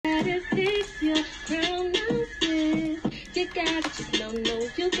don't know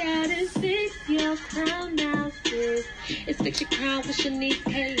you gotta fix your crown now, sis. It's Fix Your Crown with Shanice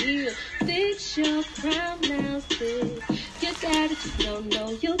K. Hill. Fix your crown now, sis. You gotta just don't know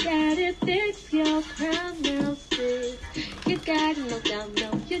you gotta fix your crown now, sis. You gotta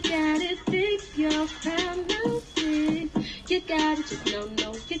no, you gotta fix your crown now, sis. You gotta just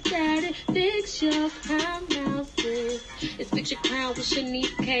no, you gotta fix your crown now, sis. It's Fix Your Crown with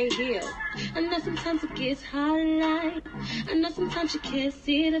Shanice K. Hill. I know sometimes it gets hard in life. I know sometimes you can't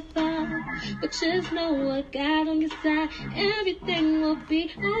see the far, but just know what God on your side. Everything will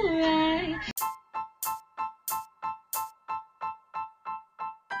be alright.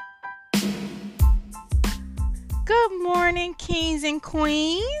 Good morning, kings and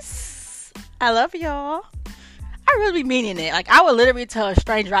queens. I love y'all. I really be meaning it. Like, I would literally tell a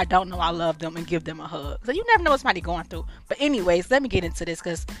stranger I don't know I love them and give them a hug. So you never know what somebody going through. But anyways, let me get into this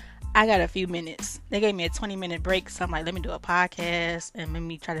because I got a few minutes. They gave me a 20-minute break. So I'm like, let me do a podcast and let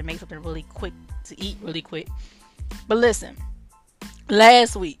me try to make something really quick to eat really quick. But listen,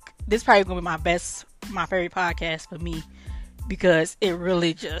 last week, this probably going to be my favorite podcast for me because it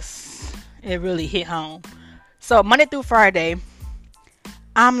really hit home. So Monday through Friday,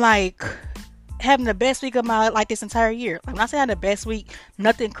 I'm like having the best week of my life, like this entire year. Like, when I say I had the best week,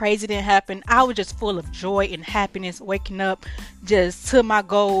 nothing crazy didn't happen. I was just full of joy and happiness, waking up just to my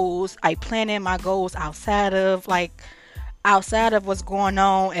goals. I planning my goals outside of what's going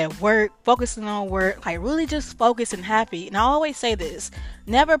on at work, focusing on work, like really just focused and happy. And I always say this,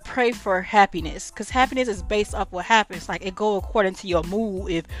 never pray for happiness, because happiness is based off what happens. Like, it go according to your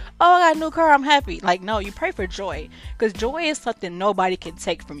mood. If, oh, I got a new car, I'm happy. Like, no, you pray for joy, because joy is something nobody can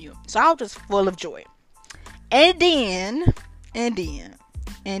take from you. So I was just full of joy. And then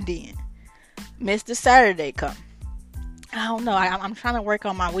Mr. Saturday come. I don't know. I'm trying to work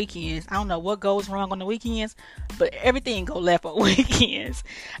on my weekends. I don't know what goes wrong on the weekends, but everything go left on weekends.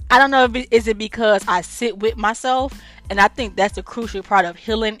 I don't know is it because I sit with myself, and I think that's the crucial part of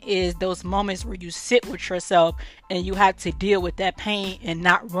healing, is those moments where you sit with yourself and you have to deal with that pain and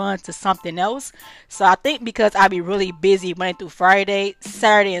not run to something else. So I think because I be really busy Monday through Friday,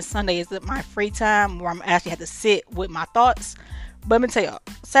 Saturday and Sunday is my free time where I'm actually have to sit with my thoughts. But let me tell y'all,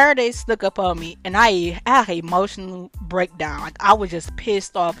 Saturday snuck up on me, and I had an emotional breakdown. Like, I was just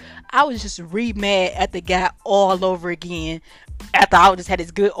pissed off. I was just mad at the guy all over again. After I just had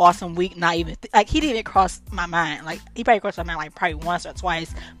this good, awesome week, not even he didn't even cross my mind. Like, he probably crossed my mind like probably once or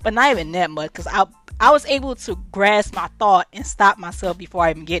twice, but not even that much, because I was able to grasp my thought and stop myself before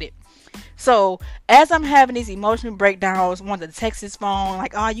I even get it. So as I'm having these emotional breakdowns, wanted to text his phone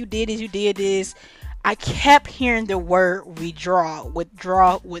like, "Oh, you did this." I kept hearing the word withdraw.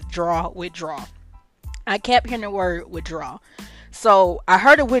 I kept hearing the word withdraw. So I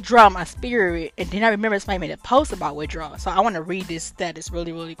heard it withdraw in my spirit, and then I remember somebody made a post about withdraw. So I want to read this status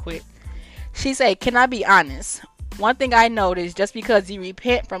really, really quick. She said, "Can I be honest? One thing I noticed, just because you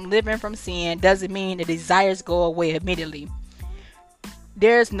repent from living from sin doesn't mean the desires go away immediately.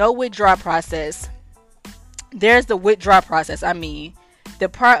 There's no withdrawal process. There's the withdrawal process, the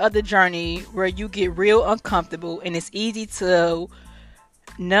part of the journey where you get real uncomfortable, and it's easy to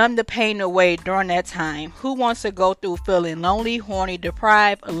numb the pain away during that time. Who wants to go through feeling lonely, horny,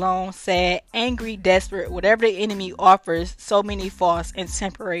 deprived, alone, sad, angry, desperate, whatever the enemy offers so many false and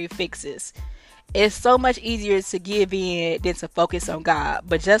temporary fixes? It's so much easier to give in than to focus on God.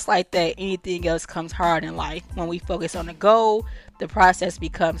 But just like that, anything else comes hard in life. When we focus on the goal, the process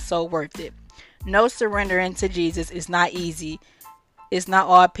becomes so worth it. No surrendering to Jesus is not easy. It's not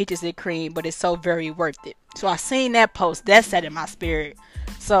all peaches and cream, but it's so very worth it." So I seen that post. That set in my spirit.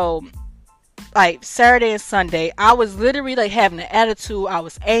 So, like, Saturday and Sunday, I was literally, like, having an attitude. I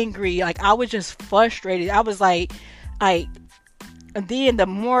was angry. Like, I was just frustrated. I was like, and then the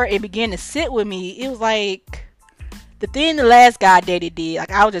more it began to sit with me, it was like, the thing the last guy I dated did,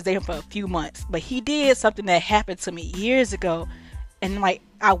 like, I was just dating for a few months, but he did something that happened to me years ago. And, like,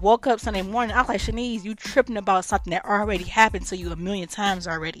 I woke up Sunday morning, I was like, "Shanice, you tripping about something that already happened to you a million times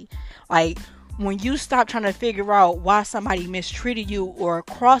already." Like, when you stop trying to figure out why somebody mistreated you or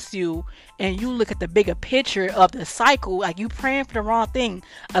crossed you, and you look at the bigger picture of the cycle, like, you praying for the wrong thing.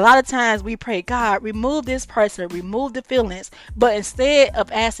 A lot of times we pray, "God, remove this person, remove the feelings." But instead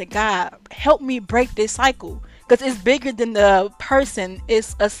of asking God, "Help me break this cycle," because it's bigger than the person.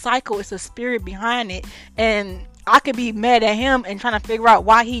 It's a cycle. It's a spirit behind it. And I could be mad at him and trying to figure out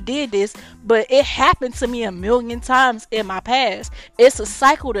why he did this, but it happened to me a million times in my past. It's a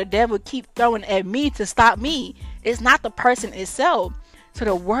cycle the devil keep throwing at me to stop me. It's not the person itself. So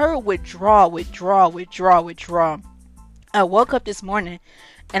the word withdraw. I woke up this morning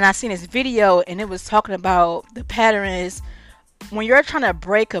and I seen this video, and it was talking about the patterns when you're trying to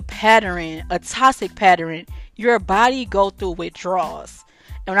break a pattern, a toxic pattern, your body go through withdrawals.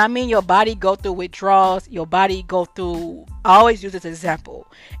 And when I mean your body go through withdrawals, your body go through, I always use this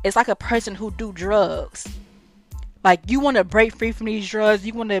example. It's like a person who do drugs. Like, you want to break free from these drugs.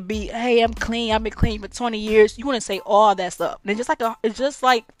 You want to be, hey, I'm clean. I've been clean for 20 years. You want to say all that stuff. And it's just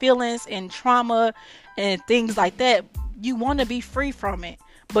like feelings and trauma and things like that. You want to be free from it.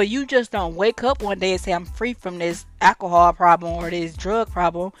 But you just don't wake up one day and say, I'm free from this alcohol problem or this drug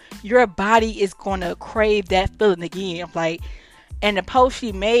problem. Your body is going to crave that feeling again. Like, and the post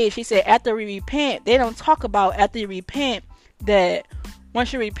she made, she said, after we repent, they don't talk about after you repent that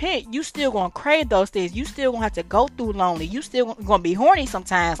once you repent, you still gonna crave those things. You still gonna have to go through lonely. You still gonna be horny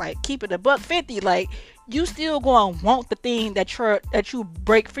sometimes. Like, keep it $1.50. Like, you still gonna want the thing that you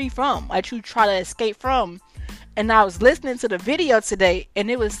break free from, that you try to escape from. And I was listening to the video today,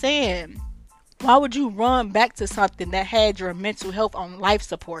 and it was saying, why would you run back to something that had your mental health on life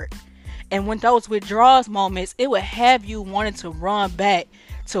support? And when those withdrawals moments, it would have you wanting to run back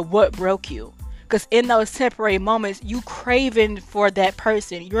to what broke you. Because in those temporary moments, you craving for that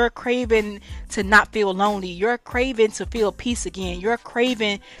person. You're craving to not feel lonely. You're craving to feel peace again. You're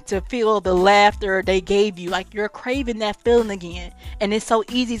craving to feel the laughter they gave you. Like, you're craving that feeling again. And it's so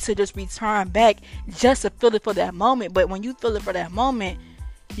easy to just return back just to feel it for that moment. But when you feel it for that moment,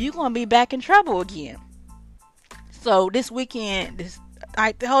 you're going to be back in trouble again. So this weekend,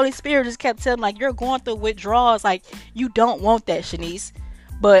 the Holy Spirit just kept telling me, like, you're going through withdrawals. Like, you don't want that, Shanice.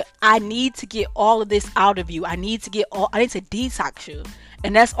 But I need to get all of this out of you. I need to detox you.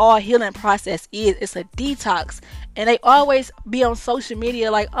 And that's all healing process is. It's a detox. And they always be on social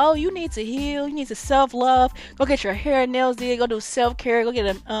media like, oh, you need to heal. You need to self-love. Go get your hair and nails did. Go do self-care. Go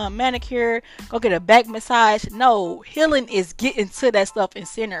get a manicure. Go get a back massage. No, healing is getting to that stuff and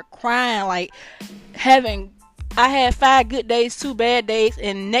sitting there crying. Like, I had 5 good days, 2 bad days.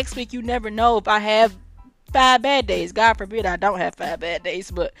 And next week, you never know if I have 5 bad days. God forbid I don't have 5 bad days.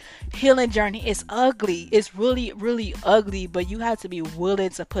 But healing journey is ugly. It's really, really ugly. But you have to be willing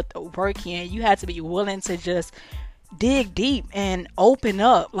to put the work in. You have to be willing to just dig deep and open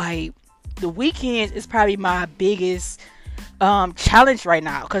up. Like, the weekends is probably my biggest challenge right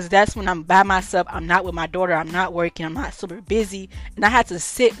now, because that's when I'm by myself. I'm not with my daughter. I'm not working. I'm not super busy. And I had to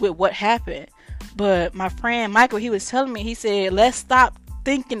sit with what happened. But my friend Michael, he was telling me, he said, let's stop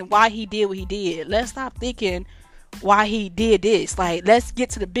thinking why he did what he did. Let's stop thinking why he did this. Like, let's get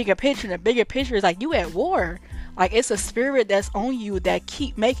to the bigger picture. And the bigger picture is like, you at war. Like, it's a spirit that's on you that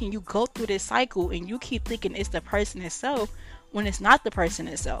keep making you go through this cycle, and you keep thinking it's the person itself when it's not the person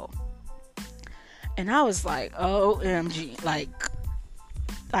itself. And I was like, OMG. Like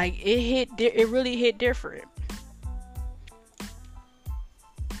it really hit different.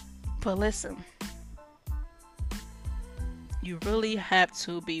 But listen, you really have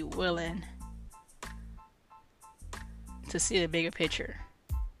to be willing to see the bigger picture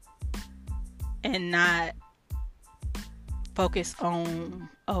and not focus on,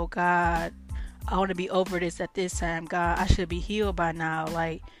 oh God, I want to be over this at this time. God, I should be healed by now.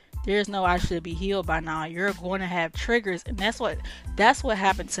 Like, there's no I should be healed by now. You're going to have triggers. And that's what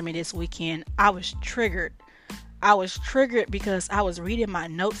happened to me this weekend. I was triggered because I was reading my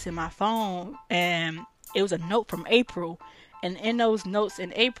notes in my phone, and it was a note from April. And in those notes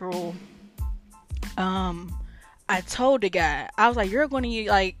in April, I told the guy, I was like, you're going to,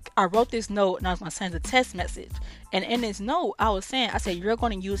 like, I wrote this note and I was going to send a text message. And in this note, I said, you're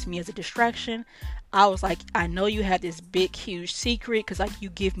going to use me as a distraction. I was like, I know you have this big, huge secret, because, like, you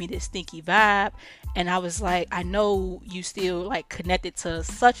give me this stinky vibe. And I was like, I know you still, like, connected to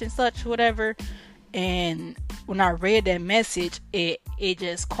such and such, whatever. And when I read that message, it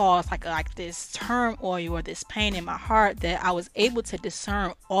just caused like this turmoil or this pain in my heart, that I was able to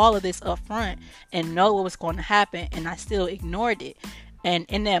discern all of this up front and know what was going to happen, and I still ignored it. And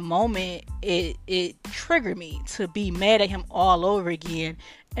in that moment, it triggered me to be mad at him all over again.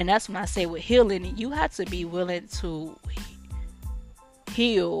 And that's when I say, with healing, you have to be willing to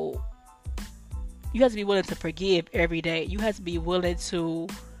heal. You have to be willing to forgive every day. You have to be willing to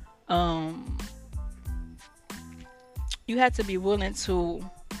you have to be willing to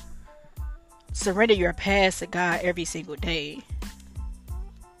surrender your past to God every single day.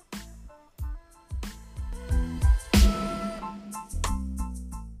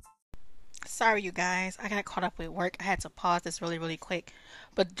 Sorry, you guys. I got caught up with work. I had to pause this really, really quick.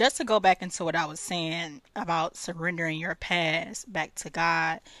 But just to go back into what I was saying about surrendering your past back to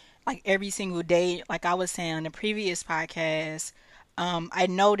God, like every single day, like I was saying on the previous podcast, I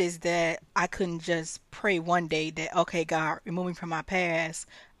noticed that I couldn't just pray one day that, okay, God, remove me from my past.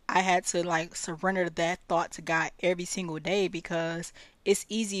 I had to like surrender that thought to God every single day, because it's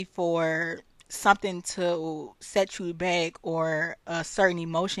easy for something to set you back, or a certain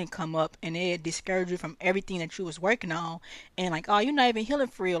emotion come up and it discourage you from everything that you was working on, and like, oh, you're not even healing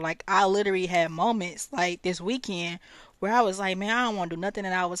for real. Like, I literally had moments like this weekend where I was like, man, I don't want to do nothing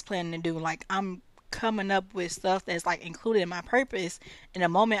that I was planning to do. Like, I'm coming up with stuff that's like included in my purpose. And the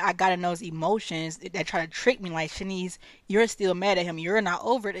moment I got in those emotions that try to trick me, like, Shanice, you're still mad at him, you're not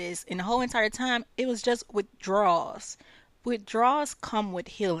over this. And the whole entire time, it was just withdrawals. Withdrawals come with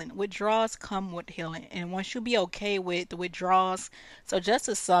healing. Withdrawals come with healing. And once you be okay with the withdrawals, so just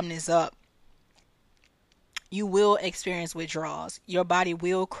to sum this up, you will experience withdrawals. Your body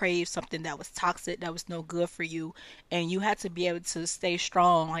will crave something that was toxic, that was no good for you, and you have to be able to stay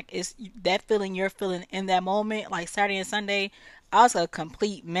strong. Like, it's that feeling you're feeling in that moment, like Saturday and Sunday. I was a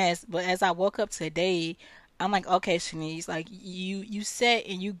complete mess, but as I woke up today, I'm like, okay, Shanice, like, you sat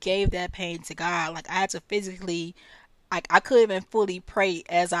and you gave that pain to God. Like, I had to physically, like, I couldn't even fully pray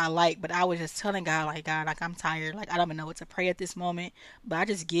as I like, but I was just telling God, like, God, like, I'm tired, like, I don't even know what to pray at this moment, but I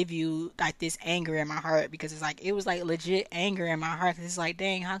just give you like this anger in my heart, because it's like, it was like legit anger in my heart, 'cause it's like,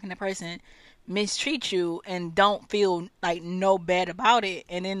 dang, how can a person mistreat you and don't feel like no bad about it?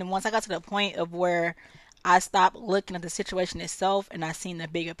 And then once I got to the point of where I stopped looking at the situation itself and I seen the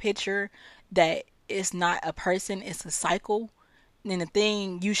bigger picture, that it's not a person, it's a cycle. And the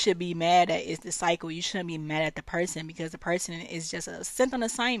thing you should be mad at is the cycle. You shouldn't be mad at the person, because the person is just a sent on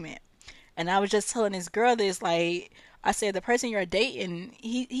assignment. And I was just telling this girl this, like, I said, the person you're dating,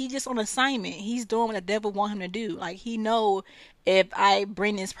 he just on assignment. He's doing what the devil want him to do. Like, he know, if I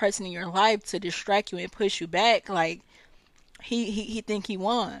bring this person in your life to distract you and push you back, like, he think he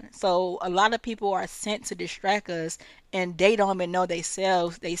won. So a lot of people are sent to distract us, and they don't even know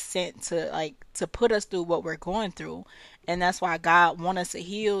themselves they sent to, like, to put us through what we're going through. And that's why God want us to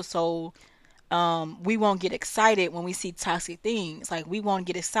heal, so we won't get excited when we see toxic things. Like, we won't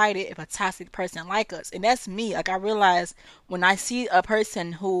get excited if a toxic person like us. And that's me. Like, I realize when I see a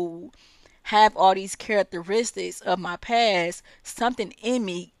person who have all these characteristics of my past, something in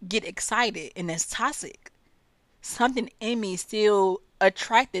me get excited, and it's toxic. Something in me still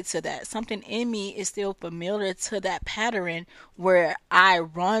attracted to that. Something in me is still familiar to that pattern, where I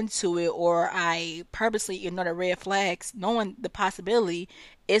run to it, or I purposely ignore the red flags, knowing the possibility.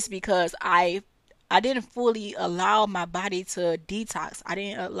 It's because I didn't fully allow my body to detox. I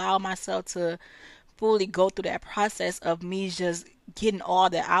didn't allow myself to fully go through that process of me just getting all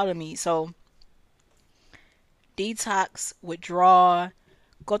that out of me. So detox, withdraw,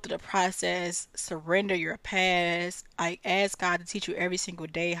 go through the process, surrender your past. I ask God to teach you every single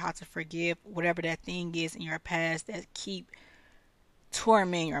day how to forgive whatever that thing is in your past that keep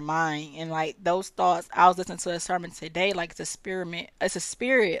torment your mind. And like, those thoughts, I was listening to a sermon today, like, it's a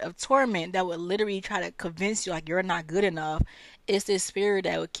spirit of torment that would literally try to convince you like you're not good enough. It's this spirit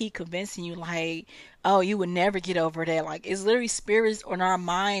that would keep convincing you, like, oh, you would never get over that. Like, it's literally spirits on our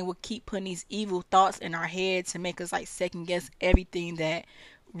mind will keep putting these evil thoughts in our head to make us like second guess everything that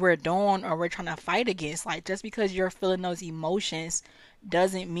we're doing or we're trying to fight against. Like, just because you're feeling those emotions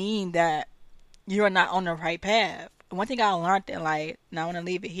doesn't mean that you're not on the right path. One thing I learned, that, like, and I want to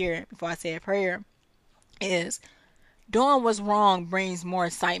leave it here before I say a prayer, is doing what's wrong brings more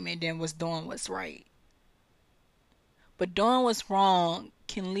excitement than what's doing what's right. But doing what's wrong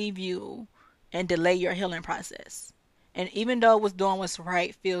can leave you and delay your healing process. And even though what's doing what's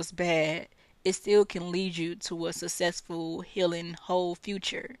right feels bad, it still can lead you to a successful, healing, whole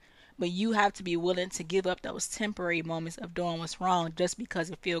future. But you have to be willing to give up those temporary moments of doing what's wrong just because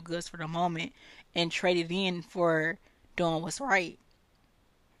it feels good for the moment, and trade it in for doing what's right.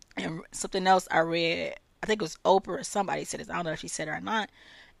 And something else I read, I think it was Oprah or somebody said this, I don't know if she said it or not.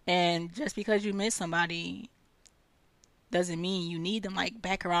 And just because you miss somebody doesn't mean you need them like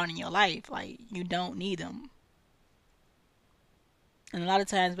back around in your life. Like, you don't need them. And a lot of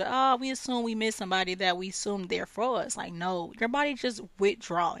times, but oh, we assume we miss somebody, that we assume they're for us. Like, no, your body just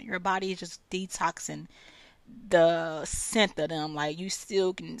withdrawing. Your body is just detoxing the scent of them. Like, you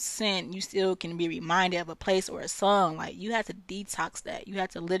still can scent, you still can be reminded of a place or a song. Like, you have to detox that. You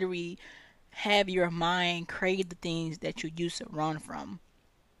have to literally have your mind crave the things that you used to run from.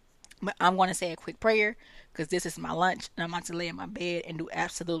 But I'm going to say a quick prayer, because this is my lunch and I'm about to lay in my bed and do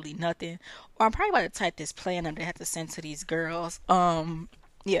absolutely nothing. Or I'm probably about to type this plan up to have to send to these girls.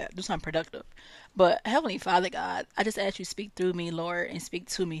 Yeah, do something productive. But Heavenly Father God, I just ask you to speak through me, Lord, and speak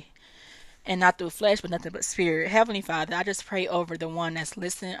to me, and not through flesh, but nothing but spirit. Heavenly Father, I just pray over the one that's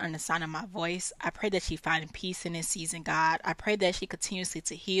listening on the sound of my voice. I pray that she find peace in this season, God. I pray that she continuously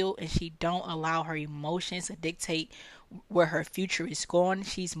to heal, and she don't allow her emotions to dictate where her future is going.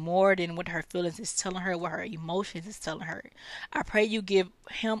 She's more than what her feelings is telling her, what her emotions is telling her. I pray you give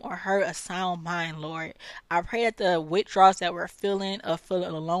him or her a sound mind, Lord. I pray that the withdrawals that we're feeling, of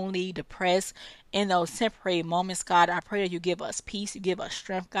feeling lonely, depressed, in those temporary moments, God, I pray that you give us peace, you give us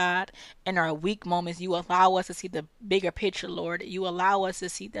strength, God. In our weak moments, you allow us to see the bigger picture, Lord. You allow us to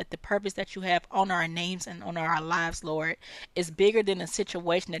see that the purpose that you have on our names and on our lives, Lord, is bigger than the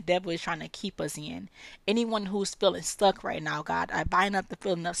situation the devil is trying to keep us in. Anyone who's feeling stuck right now, God, I bind up the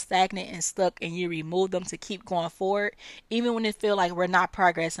feeling of stagnant and stuck, and you remove them to keep going forward. Even when it feels like we're not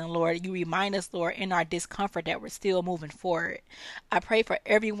progressing, Lord, you remind us, Lord, in our discomfort that we're still moving forward. I pray for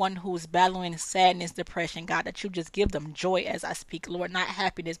everyone who's battling sadness, depression, God, that you just give them joy as I speak, Lord, not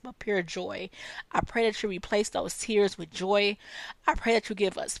happiness, but pure joy. I pray that you replace those tears with joy. I pray that you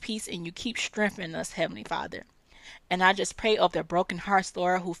give us peace and you keep strengthening us, Heavenly Father. And I just pray of the broken hearts,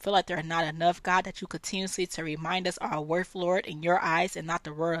 Lord, who feel like they're not enough, God, that you continuously to remind us our worth, Lord, in your eyes and not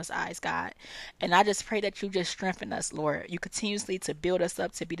the world's eyes, God. And I just pray that you just strengthen us, Lord. You continuously to build us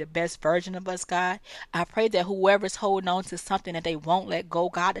up to be the best version of us, God. I pray that whoever's holding on to something that they won't let go,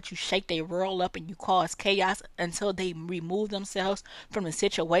 God, that you shake their world up and you cause chaos until they remove themselves from the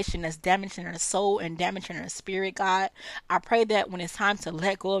situation that's damaging their soul and damaging their spirit, God. I pray that when it's time to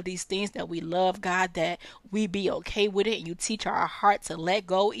let go of these things that we love, God, that we be okay with it and you teach our heart to let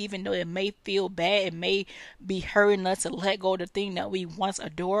go, even though it may feel bad, it may be hurting us to let go of the thing that we once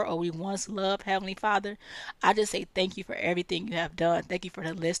adored or we once loved, Heavenly Father. I just say thank you for everything you have done. Thank you for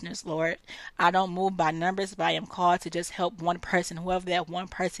the listeners, Lord. I don't move by numbers, but I am called to just help one person, whoever that one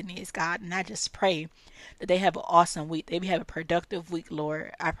person is, God. And I just pray that they have an awesome week. They have a productive week,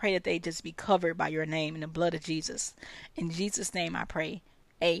 Lord. I pray that they just be covered by your name and the blood of Jesus. In Jesus' name I pray.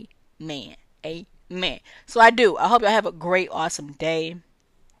 Amen. Amen. So I hope y'all have a great, awesome day.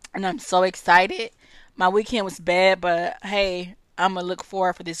 And I'm so excited. My weekend was bad, but hey, I'm going to look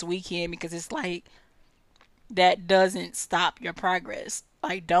forward for this weekend because it's like that doesn't stop your progress.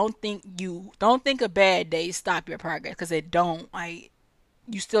 Like, don't think a bad day stop your progress, because it don't. Like,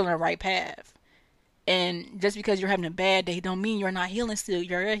 you still in the right path. And just because you're having a bad day don't mean you're not healing still.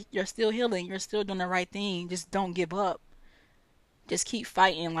 You're still healing. You're still doing the right thing. Just don't give up. Just keep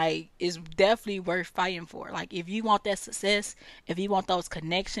fighting. Like, it's definitely worth fighting for. Like, if you want that success, if you want those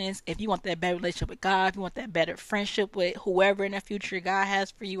connections, if you want that better relationship with God, if you want that better friendship with whoever in the future God has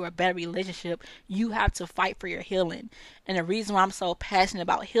for you, or a better relationship, you have to fight for your healing. And the reason why I'm so passionate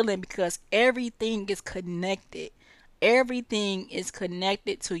about healing, because everything is connected. Everything is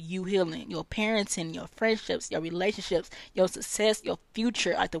connected to you healing. Your parenting, your friendships, your relationships, your success, your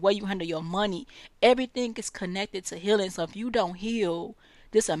future, like the way you handle your money. Everything is connected to healing. So if you don't heal,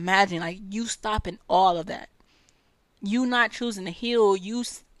 just imagine like you stopping all of that. You not choosing to heal, you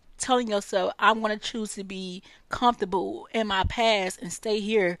telling yourself, I'm going to choose to be comfortable in my past and stay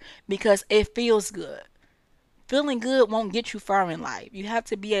here because it feels good. Feeling good won't get you far in life. You have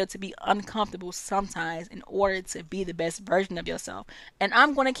to be able to be uncomfortable sometimes in order to be the best version of yourself. And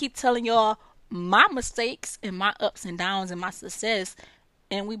I'm going to keep telling y'all my mistakes and my ups and downs and my success.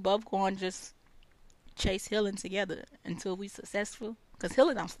 And we both going to just chase healing together until we successful. Because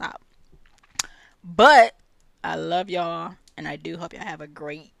healing don't stop. But I love y'all. And I do hope y'all have a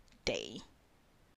great day.